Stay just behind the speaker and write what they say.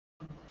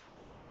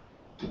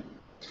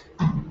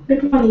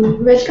Good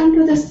morning. Welcome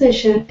to this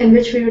session in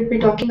which we would be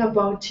talking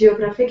about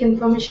Geographic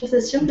Information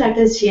System, that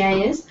is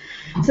GIS.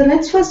 So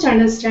let's first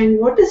understand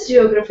what is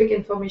Geographic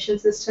Information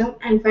System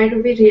and why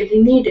do we really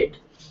need it.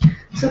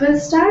 So we'll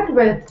start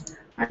with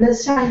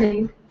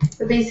understanding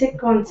the basic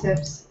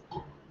concepts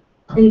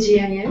in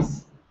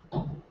GIS.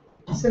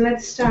 So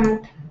let's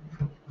start.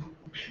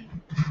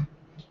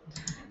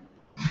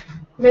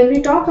 When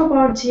we talk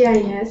about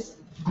GIS,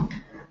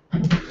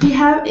 we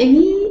have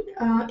any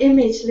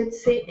image,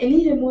 let's say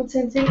any remote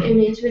sensing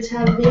image which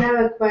we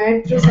have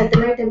acquired through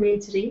satellite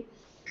imagery,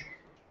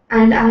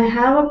 and I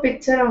have a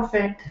picture of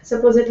it.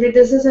 Supposedly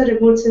this is a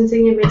remote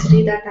sensing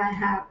imagery that I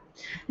have.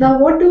 Now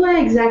what do I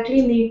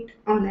exactly need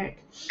on it?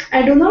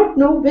 I do not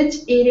know which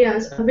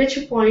areas or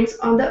which points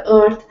on the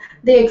earth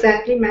they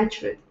exactly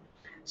match with.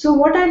 So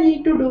what I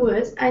need to do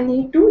is I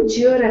need to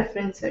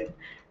georeference it.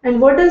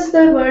 And what does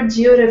the word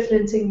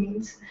georeferencing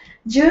means?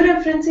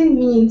 Georeferencing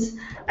means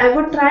I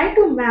would try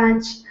to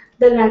match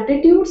the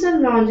latitudes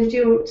and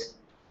longitudes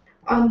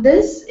on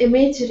this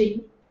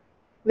imagery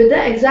with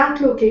the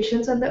exact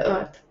locations on the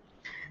earth.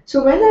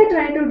 So when I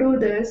try to do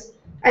this,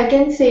 I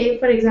can say,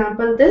 for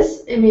example,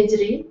 this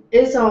imagery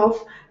is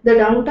of the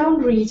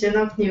downtown region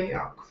of New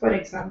York, for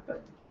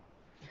example.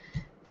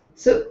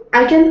 So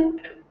I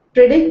can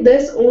predict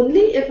this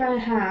only if I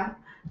have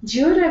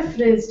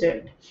georeferenced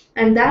it.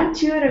 And that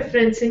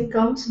georeferencing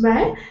comes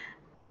by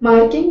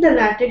marking the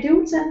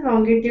latitudes and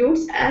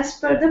longitudes as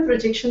per the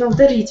projection of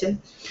the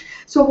region.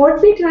 So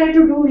what we try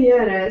to do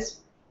here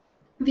is,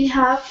 we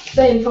have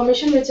the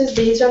information which is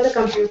based on the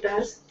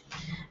computers.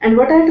 And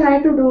what I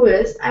try to do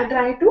is, I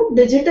try to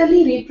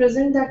digitally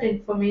represent that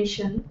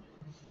information,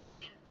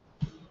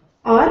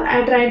 or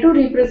I try to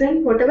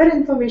represent whatever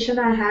information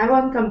I have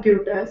on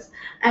computers.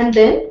 And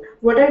then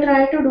what I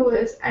try to do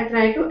is, I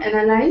try to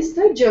analyze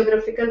the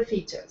geographical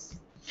features.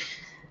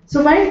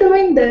 So while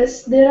doing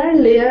this, there are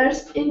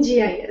layers in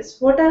GIS.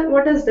 What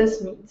does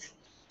this mean?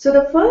 So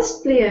the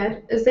first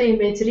layer is the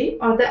imagery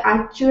or the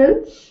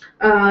actual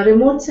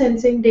remote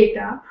sensing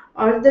data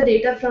or the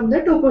data from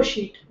the topo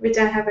sheet which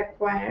I have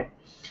acquired.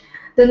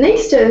 The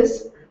next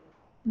is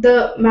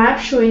the map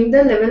showing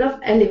the level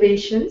of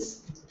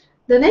elevations.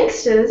 The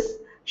next is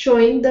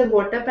showing the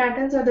water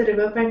patterns or the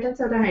river patterns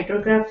or the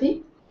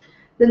hydrography.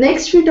 The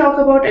next we talk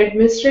about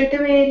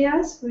administrative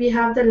areas. We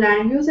have the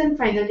land use and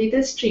finally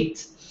the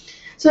streets.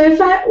 So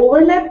if I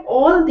overlap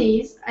all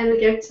these, I will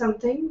get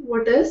something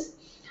what is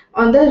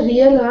on the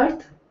real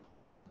earth.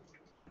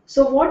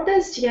 So what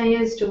does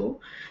GIS do?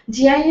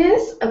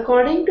 GIS,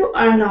 according to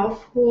Arnav,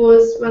 who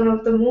was one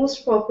of the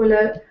most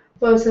popular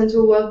persons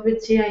who worked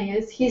with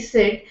GIS, he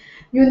said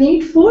you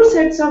need 4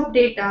 sets of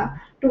data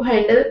to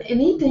handle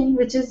anything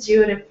which is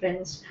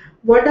georeferenced.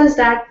 What does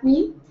that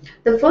mean?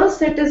 The first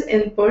set is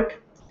input.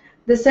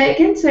 The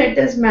second set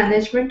is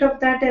management of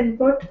that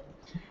input.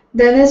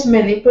 Then is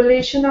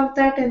manipulation of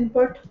that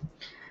input.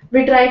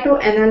 We try to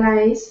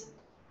analyze.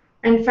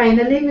 And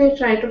finally, we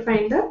try to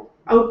find the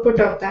output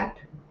of that.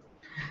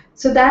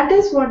 So that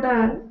is what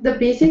are the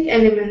basic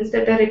elements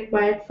that are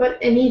required for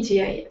any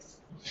GIS.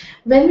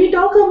 When we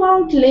talk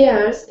about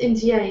layers in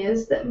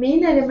GIS, the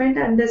main element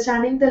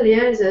understanding the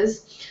layers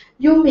is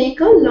you make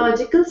a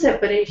logical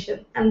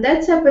separation, and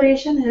that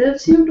separation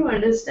helps you to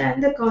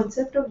understand the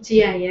concept of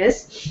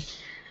GIS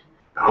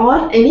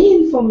or any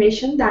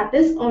information that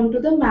is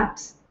onto the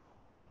maps.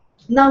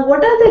 Now,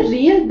 what are the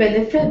real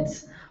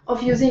benefits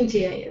of using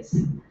GIS?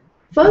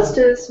 First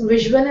is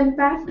visual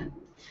impact.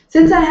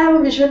 Since I have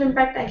a visual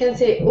impact, I can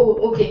say, oh,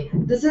 okay,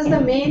 this is the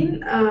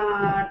main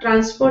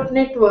transport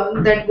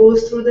network that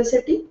goes through the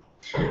city.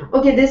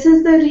 Okay, this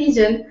is the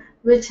region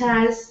which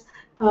has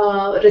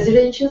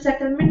residential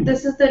settlement.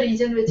 This is the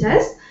region which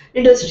has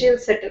industrial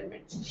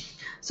settlements.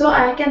 So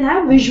I can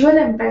have visual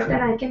impact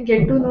and I can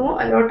get to know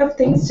a lot of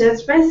things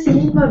just by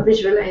seeing or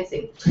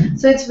visualizing.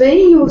 So it's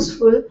very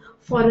useful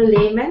for a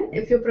layman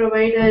if you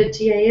provide a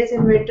GIS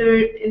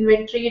inventoried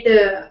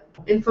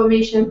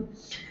information.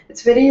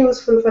 It's very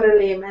useful for a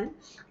layman.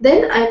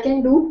 Then I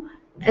can do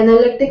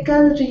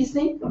analytical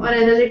reasoning or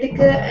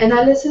analytical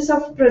analysis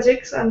of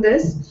projects on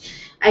this.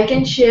 I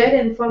can share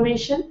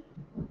information.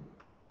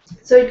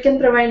 So it can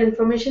provide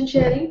information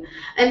sharing.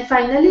 And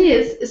finally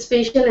is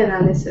spatial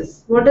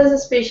analysis. What does a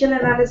spatial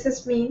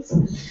analysis means?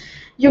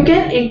 You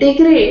can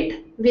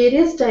integrate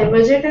various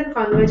divergent and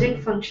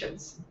convergent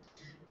functions.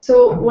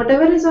 So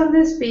whatever is on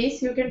the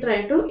space, you can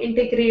try to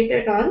integrate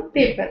it on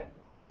paper.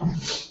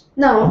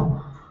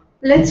 Now,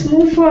 let's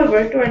move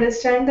forward to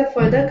understand the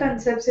further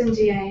concepts in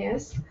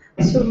GIS.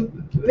 So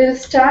we'll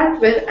start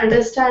with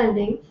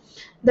understanding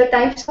the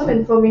types of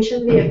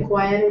information we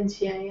acquire in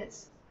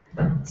GIS.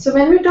 So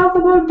when we talk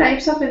about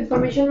types of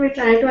information we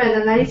try to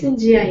analyze in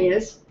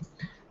GIS,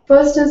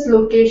 first is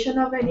location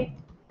of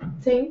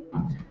anything.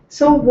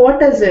 So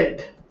what is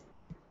it?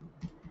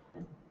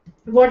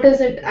 What is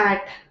it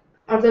at?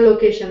 Or the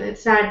location?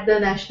 It's at the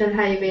national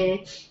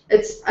highway,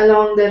 it's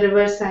along the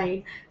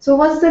riverside. So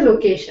what's the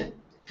location?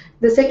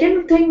 The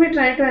second thing we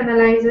try to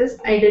analyze is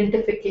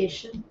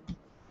identification.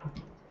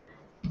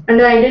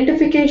 Under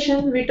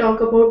identification, we talk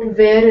about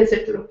where is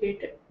it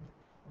located.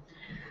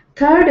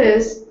 Third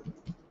is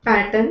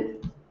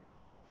pattern.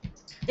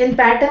 In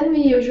pattern, we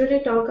usually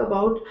talk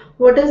about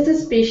what is the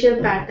spatial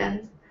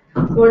pattern,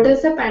 what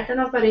is the pattern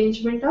of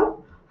arrangement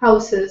of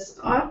houses,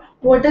 or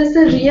what is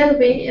the real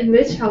way in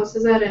which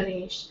houses are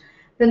arranged.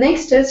 The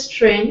next is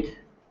trend.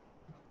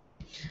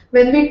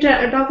 When we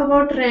talk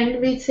about trend,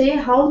 we say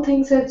how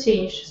things have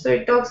changed. So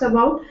it talks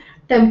about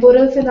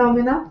temporal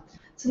phenomena.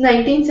 So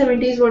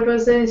 1970s, what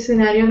was the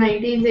scenario?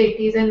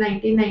 1980s and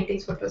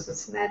 1990s, what was the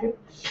scenario?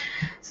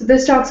 So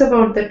this talks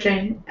about the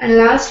trend. And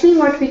lastly,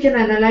 what we can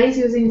analyze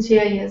using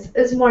GIS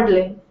is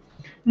modeling.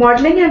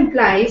 Modeling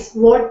implies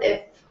what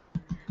if.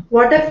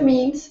 What if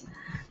means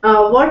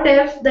what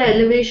if the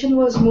elevation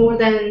was more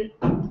than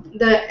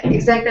the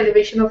exact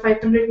elevation of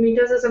 500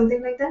 meters or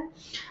something like that.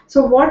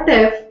 So what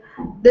if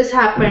this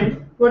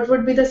happened? What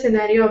would be the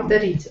scenario of the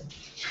region?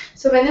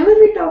 So whenever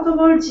we talk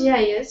about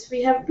GIS,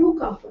 we have two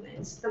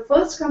components. The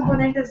first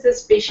component is the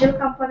spatial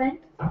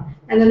component,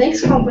 and the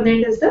next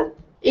component is the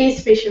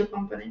aspatial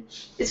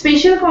component. The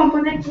spatial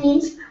component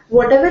means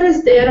whatever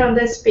is there on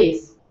the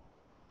space.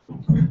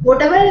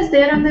 Whatever is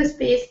there on the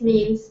space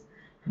means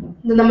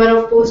the number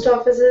of post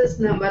offices,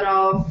 number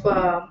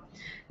of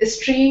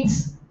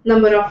streets,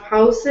 number of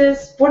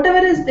houses,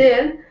 whatever is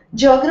there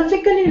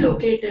geographically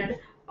located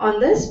on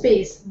the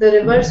space, the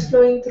rivers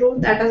flowing through,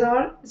 that is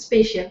all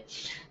spatial.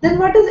 Then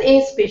what is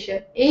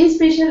aspatial?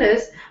 Aspatial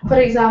is,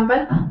 for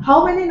example,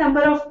 how many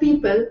number of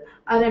people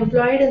are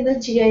employed in the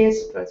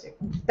GIS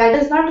project. That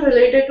is not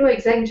related to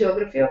exact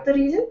geography of the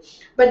region,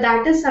 but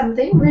that is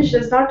something which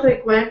does not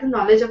require the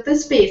knowledge of the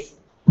space.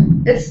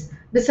 It's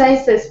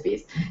besides the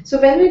space. So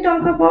when we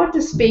talk about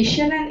the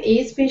spatial and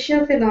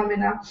aspatial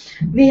phenomena,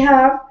 we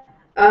have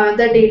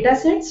the data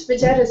sets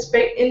which are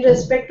in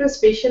respect to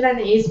spatial and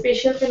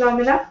aspatial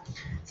phenomena.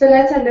 So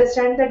let's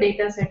understand the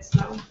data sets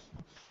now.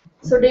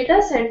 So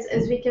data sets,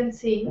 as we can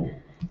see,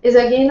 is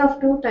again of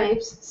two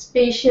types,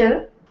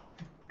 spatial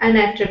and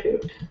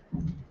attribute.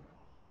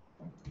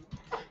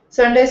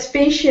 So under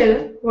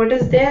spatial, what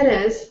is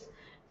there is,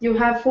 you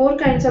have four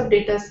kinds of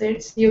data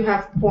sets. You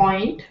have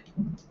point,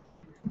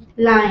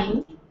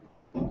 line,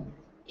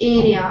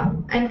 area,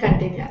 and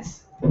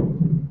continuous.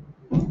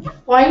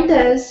 Point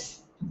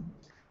is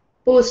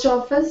post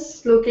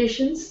office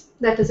locations,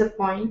 that is a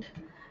point.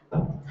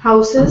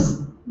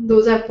 Houses,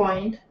 those are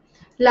point.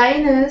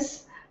 Line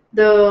is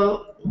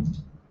the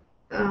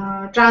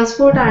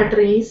transport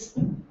arteries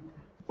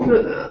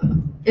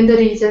in the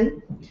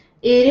region.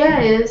 Area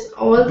is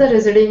all the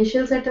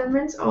residential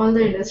settlements, all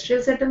the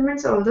industrial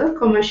settlements, all the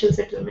commercial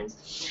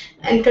settlements.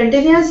 And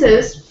continuous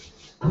is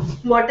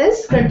what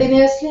is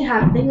continuously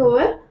happening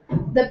over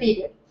the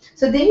period.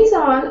 So these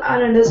all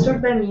are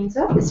understood by means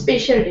of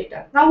spatial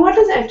data. Now what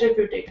is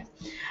attribute data?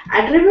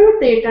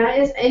 Attribute data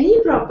is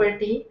any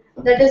property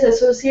that is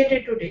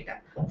associated to data.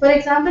 For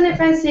example, if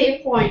I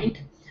say point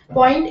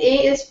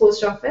A is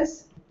post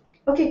office.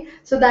 Okay,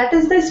 so that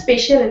is the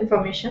spatial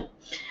information.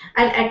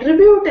 And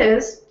attribute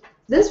is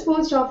this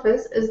post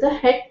office is the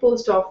head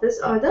post office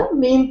or the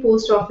main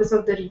post office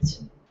of the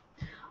region.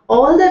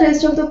 All the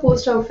rest of the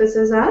post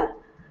offices are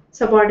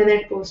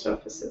subordinate post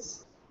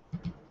offices.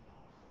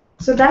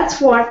 So that's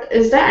what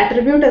is the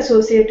attribute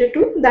associated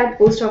to that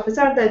post office,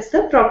 or that's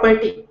the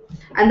property,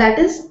 and that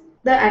is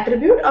the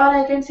attribute, or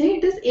I can say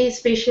it is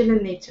aspatial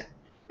in nature.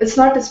 It's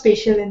not a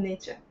spatial in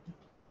nature.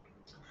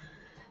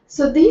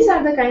 So these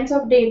are the kinds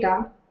of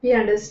data we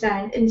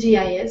understand in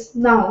GIS.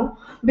 Now,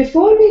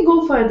 before we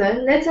go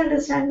further, let's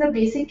understand the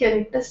basic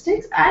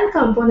characteristics and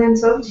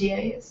components of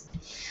GIS.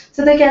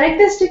 So the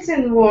characteristics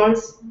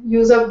involves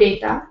use of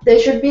data. There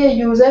should be a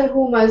user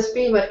who must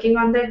be working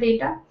on that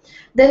data.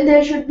 Then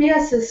there should be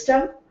a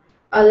system,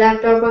 a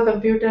laptop, a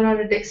computer, or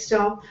a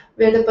desktop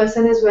where the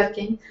person is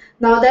working.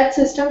 Now that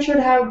system should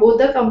have both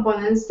the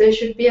components. There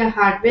should be a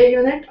hardware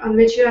unit on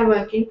which you are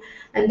working,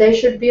 and there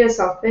should be a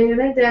software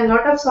unit. There are a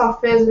lot of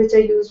softwares which are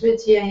used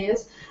with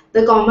GIS.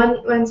 The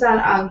common ones are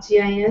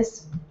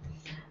ArcGIS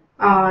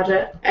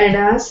or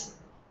ADAS.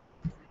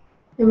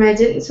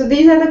 Imagine. So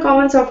these are the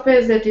common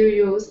softwares that you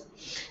use.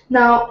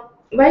 Now,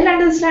 while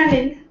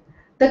understanding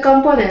the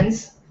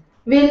components,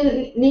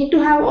 we'll need to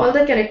have all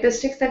the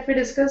characteristics that we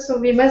discussed. So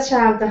we must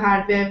have the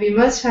hardware, we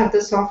must have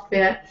the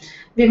software,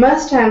 we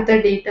must have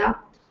the data.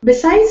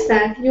 Besides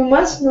that, you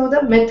must know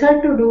the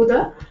method to do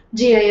the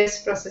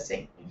GIS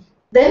processing.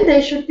 Then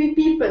there should be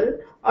people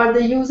or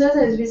the users,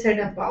 as we said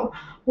above,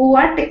 who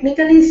are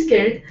technically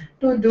skilled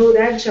to do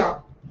that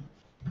job.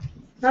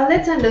 Now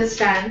let's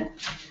understand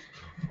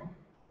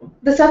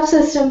the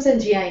subsystems in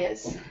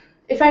GIS.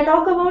 If I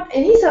talk about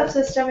any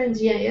subsystem in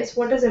GIS,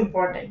 what is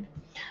important?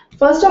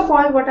 First of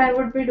all, what I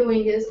would be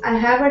doing is, I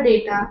have a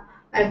data,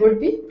 I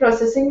would be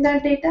processing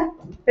that data.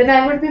 When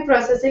I would be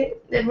processing,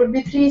 there would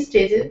be three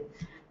stages.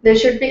 There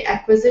should be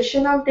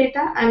acquisition of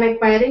data. I'm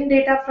acquiring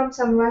data from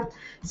somewhere.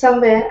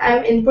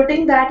 I'm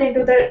inputting that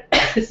into the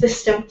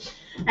system.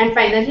 And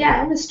finally, I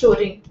am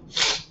storing.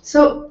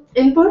 So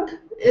input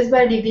is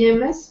by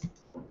DBMS,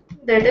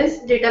 that is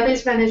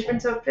database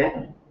management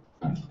software.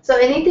 So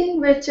anything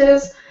which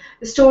is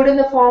stored in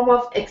the form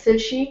of Excel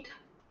sheet,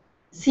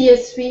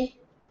 CSV,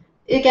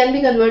 it can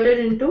be converted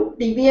into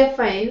DBF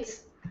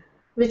files,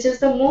 which is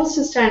the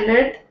most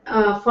standard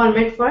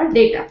format for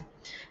data.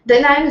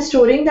 Then I am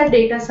storing that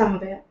data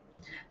somewhere.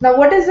 Now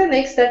what is the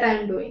next that I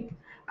am doing?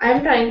 I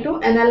am trying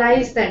to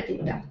analyze that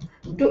data.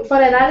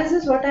 For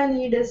analysis, what I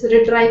need is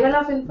retrieval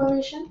of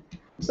information.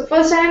 So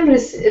first I am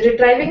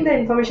retrieving the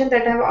information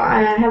that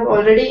I have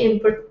already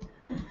input,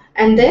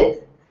 and then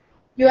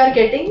you are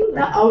getting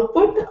the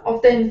output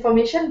of the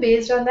information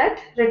based on that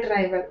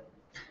retrieval.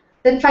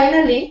 Then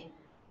finally,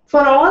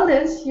 for all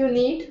this, you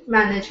need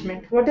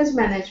management. What is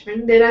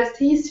management? There are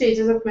three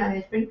stages of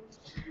management.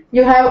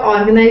 You have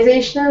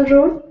organizational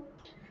role.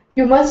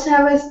 You must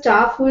have a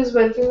staff who is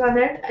working on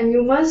it, and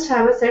you must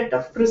have a set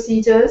of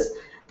procedures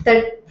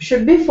that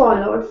should be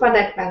followed for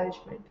that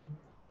management.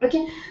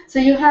 Okay, so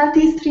you have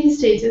these three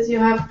stages. You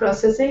have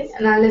processing,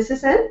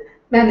 analysis, and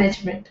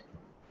management.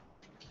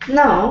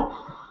 Now,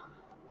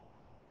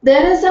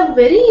 there is a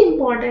very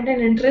important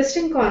and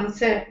interesting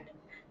concept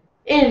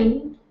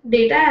in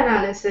data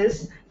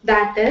analysis,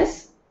 that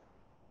is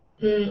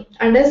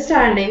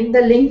understanding the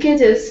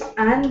linkages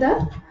and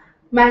the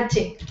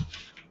matching.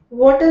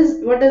 What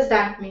does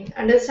that mean?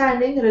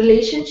 Understanding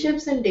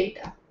relationships in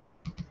data.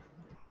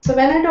 So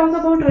when I talk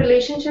about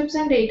relationships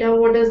in data,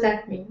 what does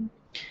that mean?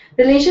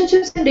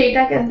 Relationships in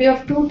data can be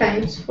of two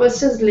types.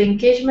 First is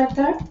linkage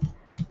method,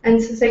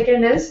 and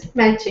second is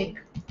matching.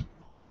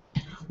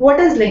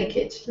 What is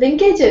linkage?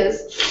 Linkage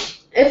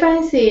is, if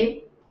I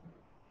say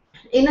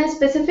in a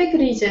specific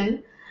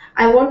region,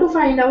 I want to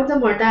find out the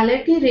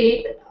mortality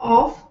rate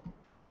of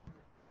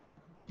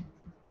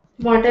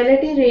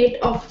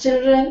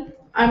children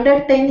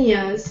under 10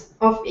 years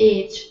of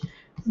age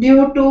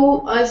due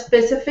to a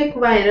specific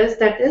virus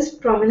that is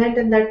prominent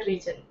in that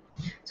region.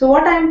 So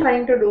what I am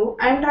trying to do,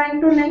 I am trying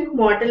to link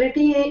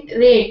mortality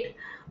rate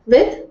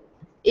with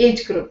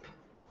age group.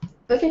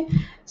 Okay,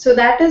 so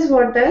that is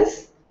what I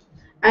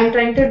am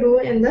trying to do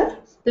in the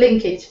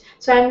linkage.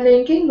 So I am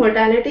linking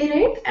mortality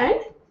rate and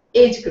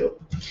age group.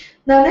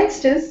 Now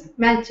next is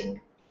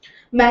matching.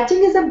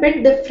 Matching is a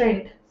bit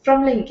different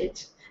from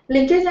linkage.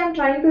 Linkage I am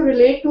trying to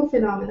relate to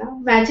phenomena.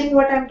 Matching,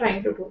 what I am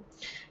trying to do.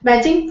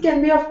 Matching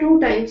can be of two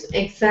types,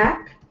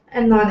 exact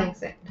and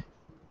non-exact.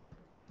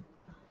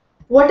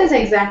 What is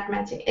exact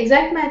matching?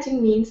 Exact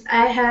matching means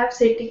I have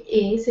city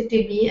A,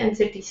 city B and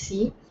city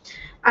C.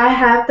 I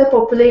have the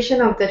population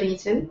of the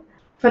region.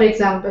 For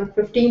example,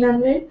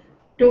 1500,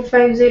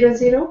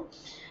 2500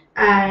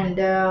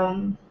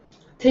 and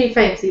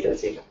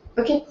 3500.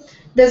 Okay,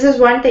 this is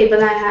one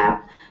table I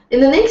have. In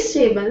the next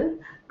table,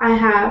 I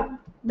have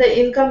the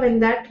income in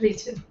that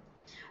region.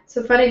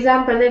 So for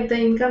example, if the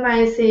income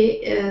I say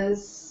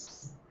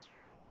is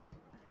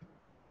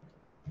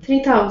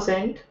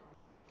 3000,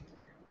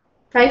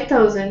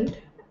 5000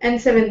 and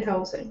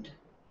 7000.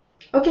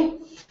 Okay.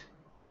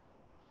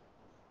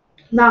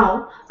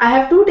 Now I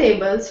have two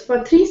tables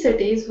for three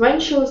cities. One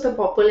shows the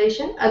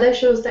population, other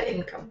shows the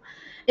income.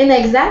 In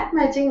exact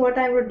matching, what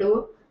I would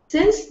do,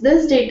 since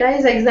this data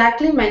is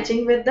exactly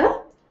matching with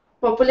the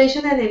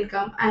population and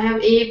income, I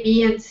have A,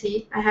 B and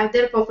C. I have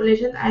their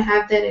population, I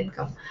have their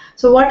income.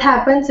 So what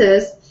happens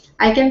is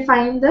I can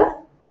find the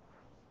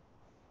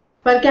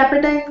per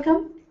capita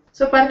income.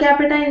 So per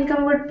capita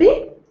income would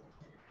be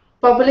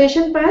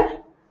population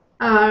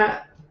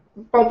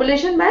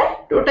population by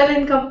total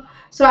income.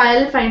 So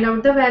I'll find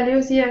out the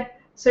values here.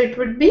 So it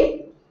would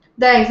be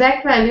the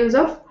exact values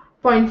of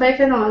 0.5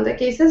 in all the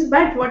cases.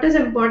 But what is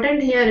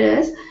important here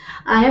is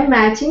I am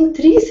matching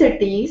three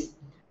cities.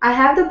 I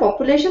have the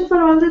population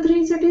for all the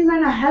three cities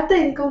and I have the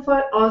income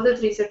for all the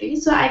three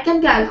cities. So I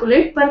can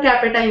calculate per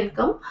capita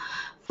income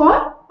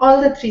for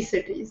all the three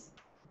cities.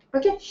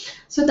 Okay,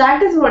 so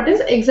that is what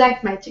is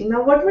exact matching.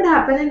 Now what would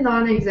happen in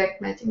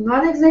non-exact matching?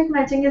 Non-exact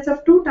matching is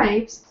of two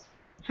types,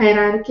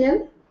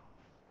 hierarchical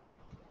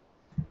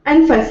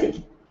and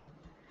fuzzy.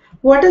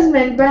 What is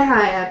meant by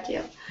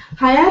hierarchical?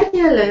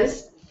 Hierarchical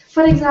is,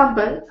 for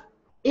example,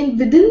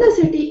 within the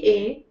city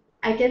A,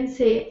 I can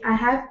say I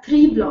have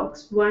three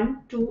blocks,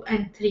 1, 2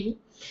 and 3,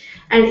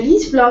 and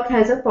each block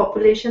has a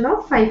population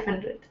of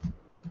 500.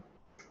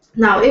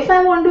 Now if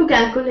I want to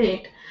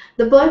calculate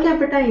the per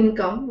capita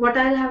income, what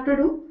I'll have to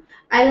do?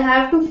 I'll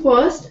have to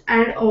first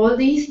add all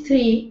these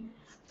three,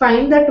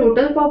 find the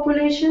total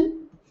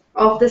population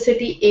of the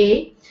city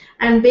A,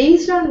 and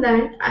based on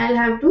that I'll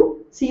have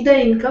to see the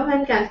income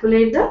and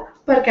calculate the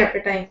per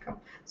capita income.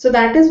 So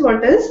that is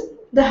what is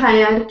the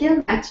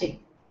hierarchical matching.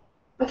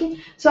 Okay,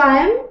 so I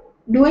am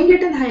doing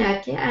it in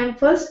hierarchy. I am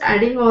first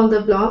adding all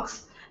the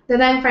blocks,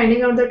 then I am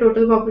finding out the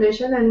total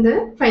population and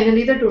then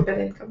finally the total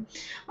income.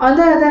 On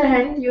the other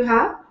hand, you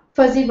have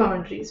fuzzy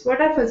boundaries. What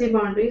are fuzzy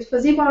boundaries?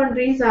 Fuzzy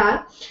boundaries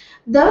are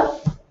the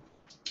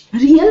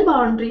real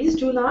boundaries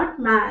do not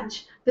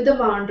match with the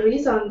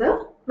boundaries on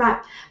the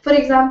map. For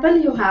example,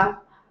 you have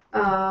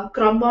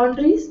crop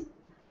boundaries,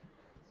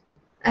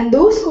 and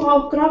those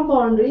crop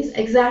boundaries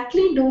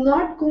exactly do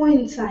not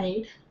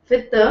coincide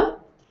with the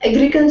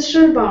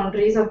agricultural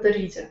boundaries of the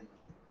region.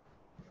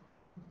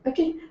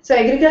 Okay, so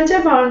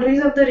agriculture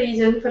boundaries of the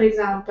region, for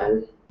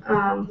example,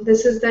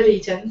 this is the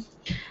region,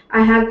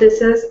 I have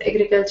this as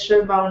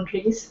agricultural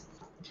boundaries.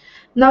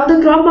 Now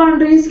the crop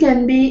boundaries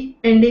can be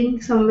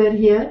ending somewhere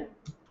here.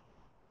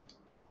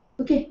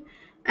 Okay,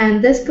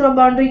 and this crop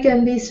boundary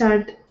can be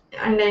start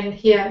and end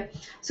here.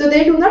 So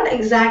they do not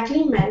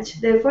exactly match,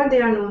 therefore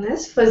they are known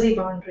as fuzzy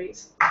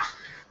boundaries.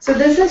 So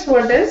this is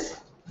what is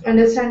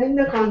understanding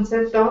the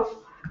concept of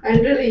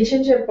and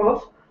relationship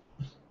of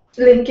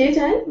linkage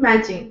and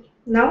matching.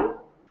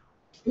 Now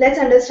let's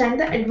understand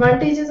the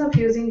advantages of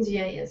using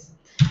GIS.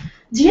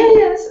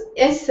 GIS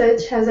as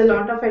such has a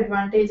lot of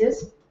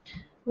advantages.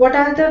 What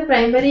are the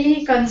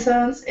primary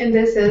concerns in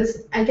this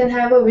is I can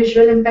have a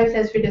visual impact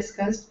as we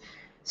discussed.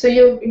 So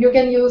you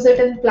can use it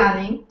in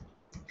planning,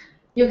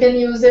 you can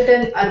use it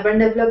in urban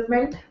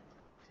development,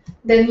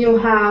 then you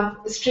have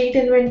street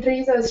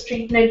inventories or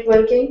street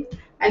networking.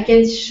 I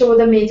can show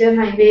the major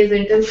highways,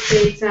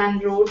 interstates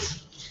and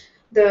roads,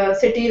 the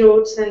city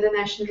roads and the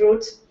national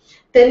roads.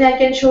 Then I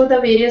can show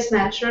the various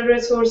natural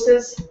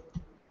resources.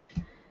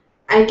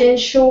 I can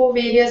show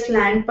various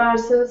land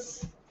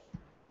parcels,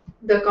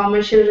 the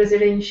commercial,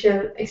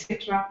 residential,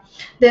 etc.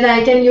 Then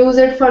I can use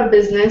it for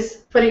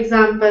business. For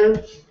example,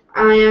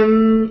 I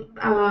am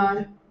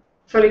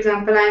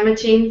a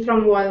chain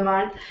from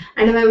Walmart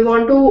and I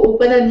want to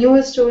open a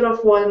new store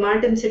of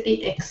Walmart in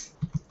city X.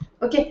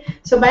 Okay,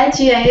 so by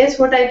GIS,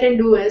 what I can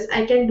do is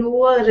I can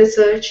do a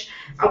research,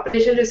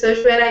 operation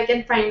research, where I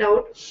can find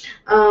out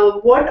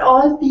what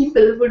all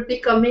people would be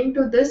coming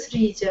to this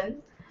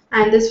region,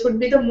 and this would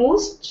be the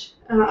most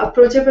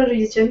approachable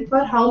region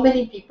for how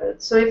many people.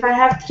 So if I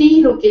have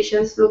three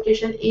locations,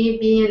 location A,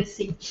 B, and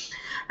C,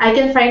 I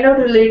can find out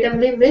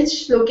relatively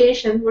which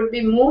location would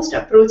be most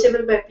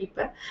approachable by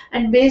people,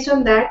 and based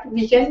on that,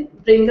 we can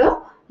bring a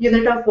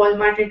unit of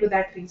Walmart into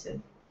that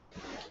region.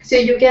 So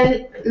you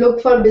can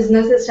look for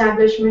business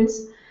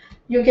establishments.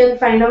 You can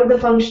find out the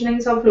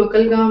functionings of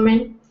local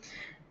government.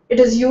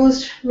 It is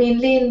used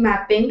mainly in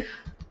mapping.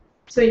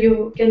 So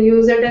you can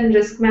use it in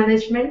risk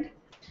management,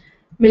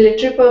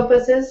 military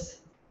purposes.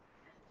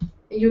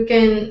 You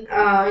can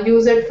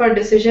use it for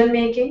decision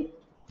making.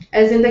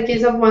 As in the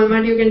case of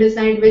Walmart, you can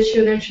decide which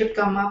unit should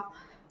come up,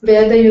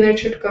 where the unit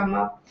should come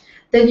up.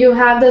 Then you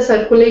have the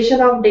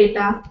circulation of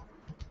data.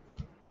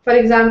 For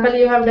example,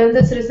 you have done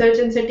this research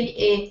in city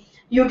A.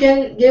 You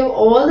can give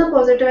all the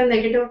positive and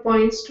negative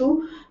points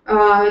to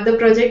the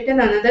project in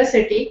another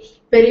city,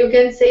 where you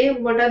can say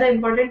what are the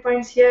important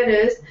points here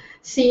is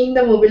seeing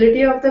the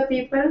mobility of the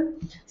people,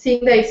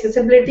 seeing the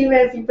accessibility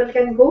where people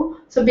can go.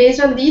 So based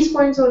on these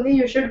points only,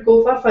 you should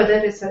go for further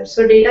research.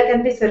 So data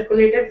can be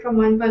circulated from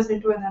one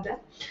person to another.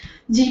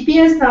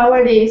 GPS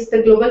nowadays,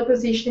 the global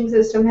positioning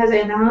system, has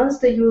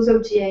enhanced the use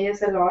of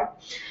GIS a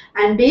lot.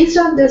 And based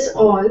on this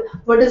all,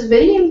 what is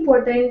very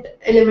important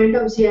element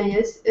of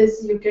GIS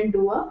is you can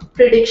do a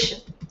prediction.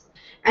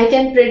 I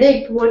can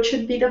predict what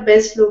should be the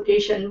best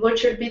location, what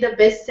should be the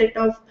best set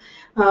of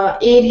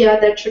area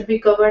that should be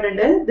covered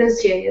under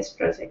this GIS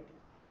project.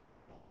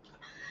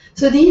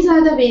 So these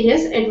are the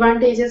various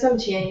advantages of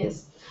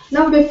GIS.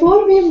 Now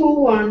before we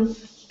move on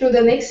to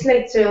the next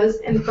lectures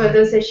and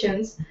further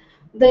sessions,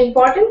 the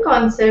important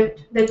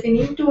concept that we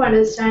need to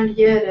understand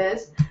here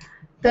is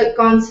the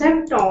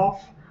concept of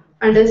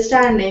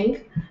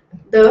understanding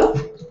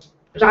the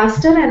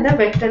raster and the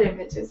vector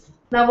images.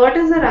 Now what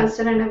is the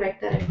raster and a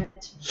vector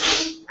image?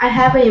 I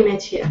have an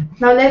image here.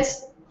 Now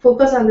let's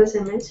focus on this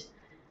image.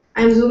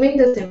 I'm zooming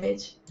this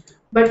image.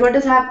 But what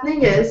is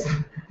happening is,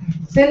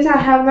 since I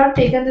have not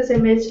taken this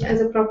image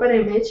as a proper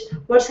image,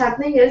 what's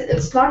happening is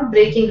it's not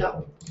breaking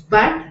out.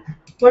 But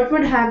what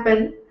would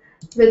happen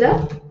with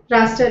a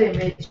raster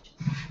image?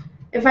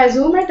 If I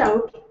zoom it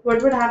out,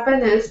 what would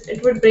happen is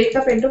it would break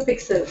up into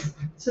pixels.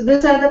 So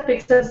these are the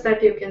pixels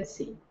that you can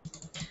see.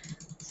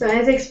 So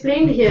as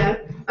explained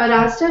here, a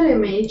raster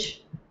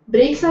image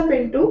breaks up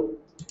into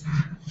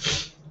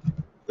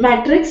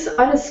matrix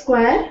or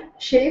square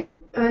shape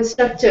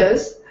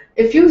structures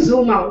if you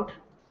zoom out.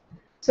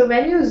 So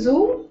when you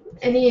zoom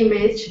any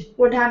image,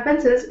 what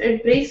happens is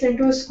it breaks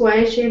into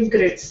square shaped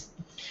grids.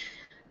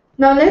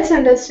 Now let's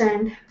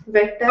understand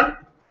vector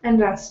and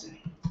raster.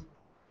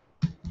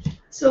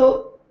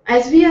 So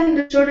as we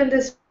understood in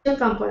this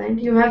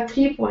component, you have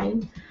 3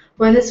 points.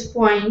 One is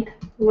point,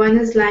 one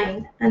is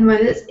line, and one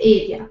is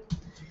area.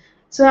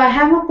 So I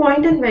have a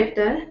point in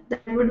vector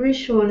that would be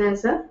shown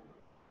as a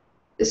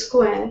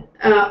square,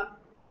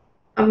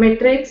 a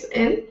matrix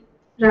in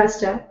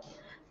raster.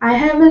 I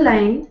have a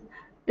line,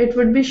 it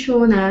would be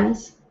shown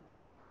as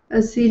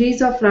a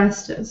series of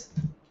rasters.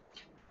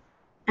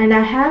 And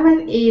I have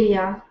an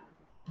area,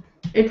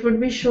 it would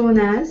be shown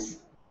as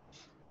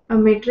a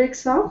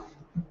matrix of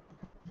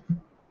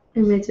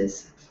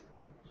images.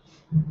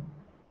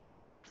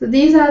 So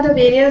these are the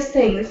various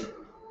things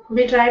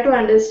we try to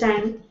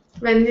understand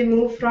when we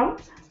move from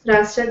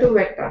raster to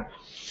vector.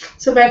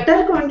 So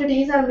vector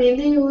quantities are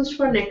mainly used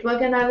for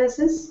network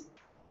analysis.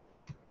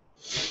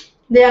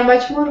 They are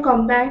much more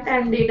compact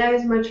and data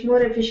is much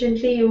more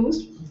efficiently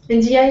used. In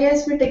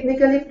GIS, we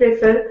technically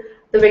prefer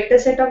the vector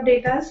set of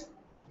data.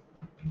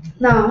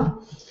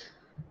 Now,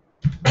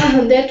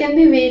 there can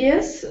be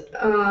various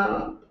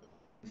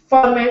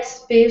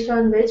formats based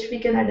on which we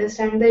can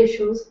understand the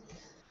issues.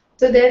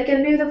 So there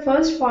can be the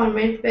first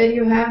format where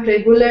you have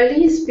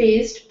regularly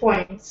spaced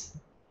points.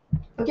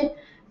 Okay,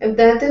 if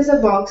that is a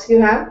box, you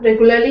have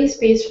regularly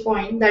spaced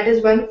point. That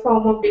is one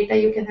form of data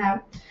you can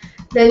have.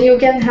 Then you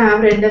can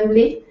have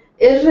randomly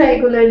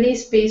irregularly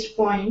spaced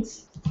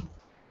points.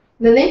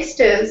 The next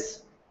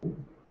is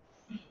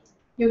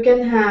you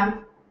can have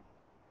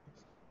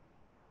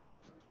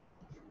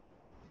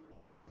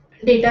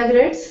data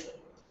grids,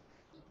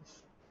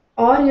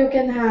 or you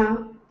can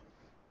have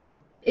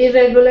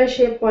irregular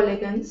shape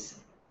polygons.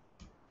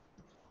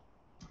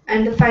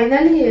 And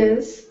finally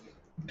is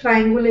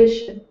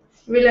triangulation.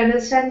 We'll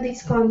understand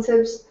these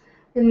concepts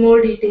in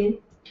more detail.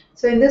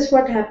 So in this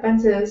what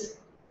happens is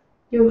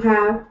you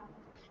have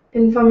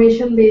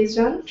information based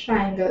on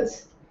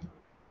triangles.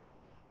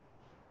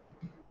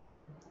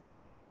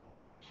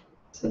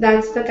 So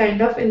that's the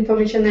kind of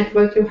information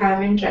network you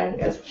have in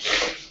triangles.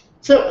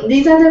 So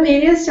these are the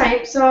various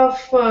types of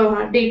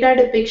data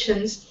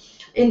depictions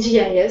in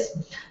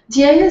GIS.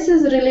 GIS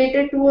is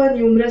related to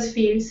numerous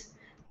fields.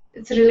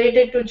 It's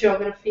related to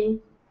geography.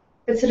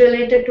 It's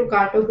related to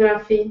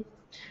cartography.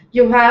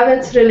 You have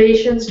its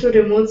relations to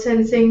remote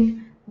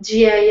sensing,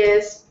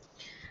 GIS.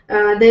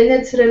 Then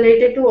it's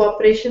related to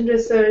operation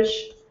research.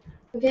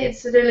 Okay,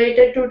 it's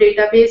related to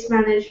database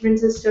management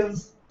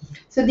systems.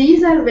 So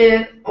these are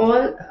where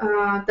all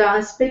the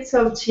aspects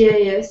of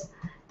GIS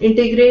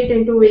integrate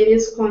into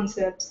various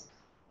concepts.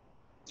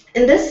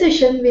 In this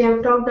session, we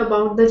have talked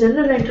about the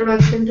general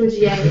introduction to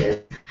GIS.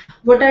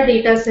 What are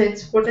data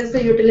sets? What is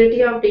the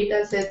utility of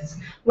data sets?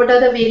 What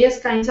are the various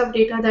kinds of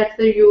data that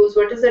we use?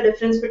 What is the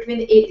difference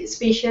between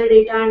spatial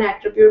data and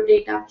attribute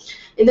data?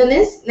 In the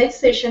next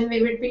session,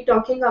 we will be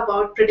talking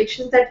about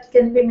predictions that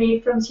can be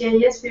made from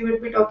GIS. We will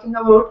be talking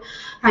about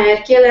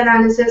hierarchical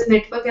analysis,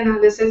 network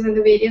analysis, and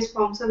the various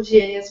forms of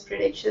GIS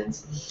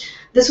predictions.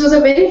 This was a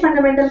very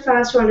fundamental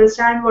class to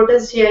understand what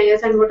is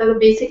GIS and what are the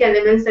basic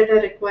elements that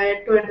are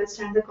required to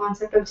understand the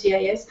concept of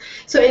GIS.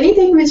 So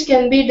anything which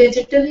can be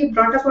digitally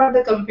brought up on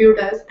the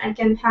computers and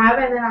can have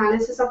an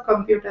analysis of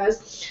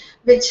computers,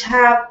 which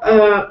have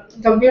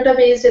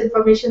computer-based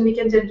information we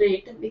can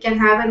generate. We can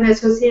have an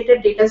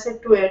associated data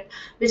set to it,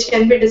 which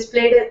can be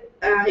displayed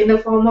in the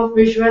form of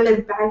visual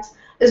impacts,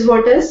 is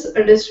what is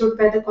understood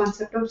by the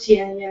concept of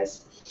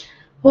GIS.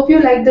 Hope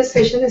you like this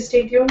session.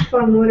 Stay tuned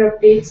for more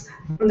updates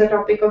on the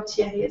topic of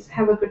GIS.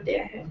 Have a good day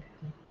ahead.